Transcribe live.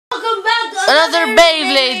another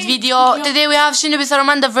Beyblade video. Today we have Shinobi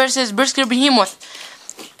Saramnda versus Bresker Behemoth.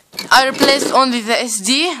 I replaced only the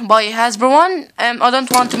SD by Hasbro one. I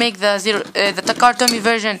don't want to make the cartoon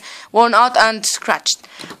version worn out and scratched.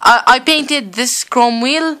 I painted this chrome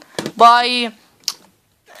wheel by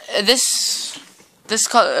this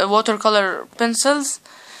watercolor pencils.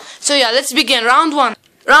 So yeah, let's begin. Round one.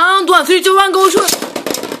 Round one. 3, 2, 1, go shoot.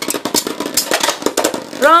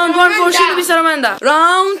 Round one for Shinobi Saramnda.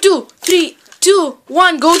 Round 2, 3, 2,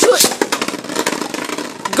 1, go shoot.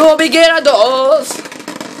 Go Behemoth.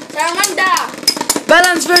 Saramnda.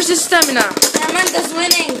 Balance versus stamina. Saramnda's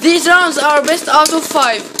winning. These rounds are best out of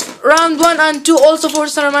 5. Round 1 and 2 also for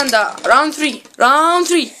Saramnda. Round 3. Round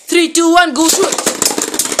 3. 3, 2, 1, go shoot.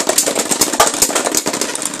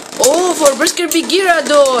 Oh, for Bresker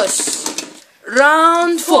Behemoth.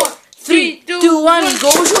 Round 4. 3, 2, 1,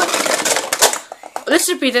 go shoot. Let's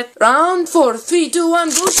repeat it. Round 4. 3, 2, 1,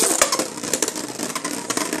 go shoot.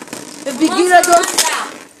 The Behemoth.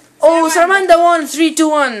 Oh, Saramnda won 3, 2,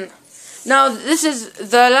 1. Now this is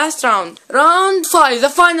the last round. Round 5, the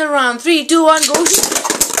final round. 3, 2, 1, go shoot.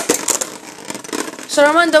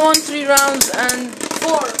 Saramnda won 3 rounds and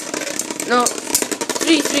 4. No,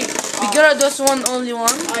 3. Behemoth won only 1.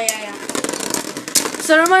 Oh yeah.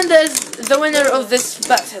 Saramnda is the winner of this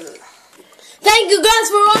battle. Thank you guys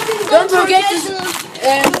for watching. Don't forget to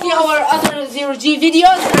see our other 0G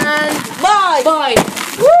videos and bye.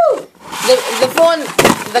 Woo!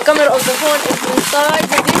 The camera of the phone is inside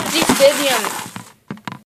the 0G stadium.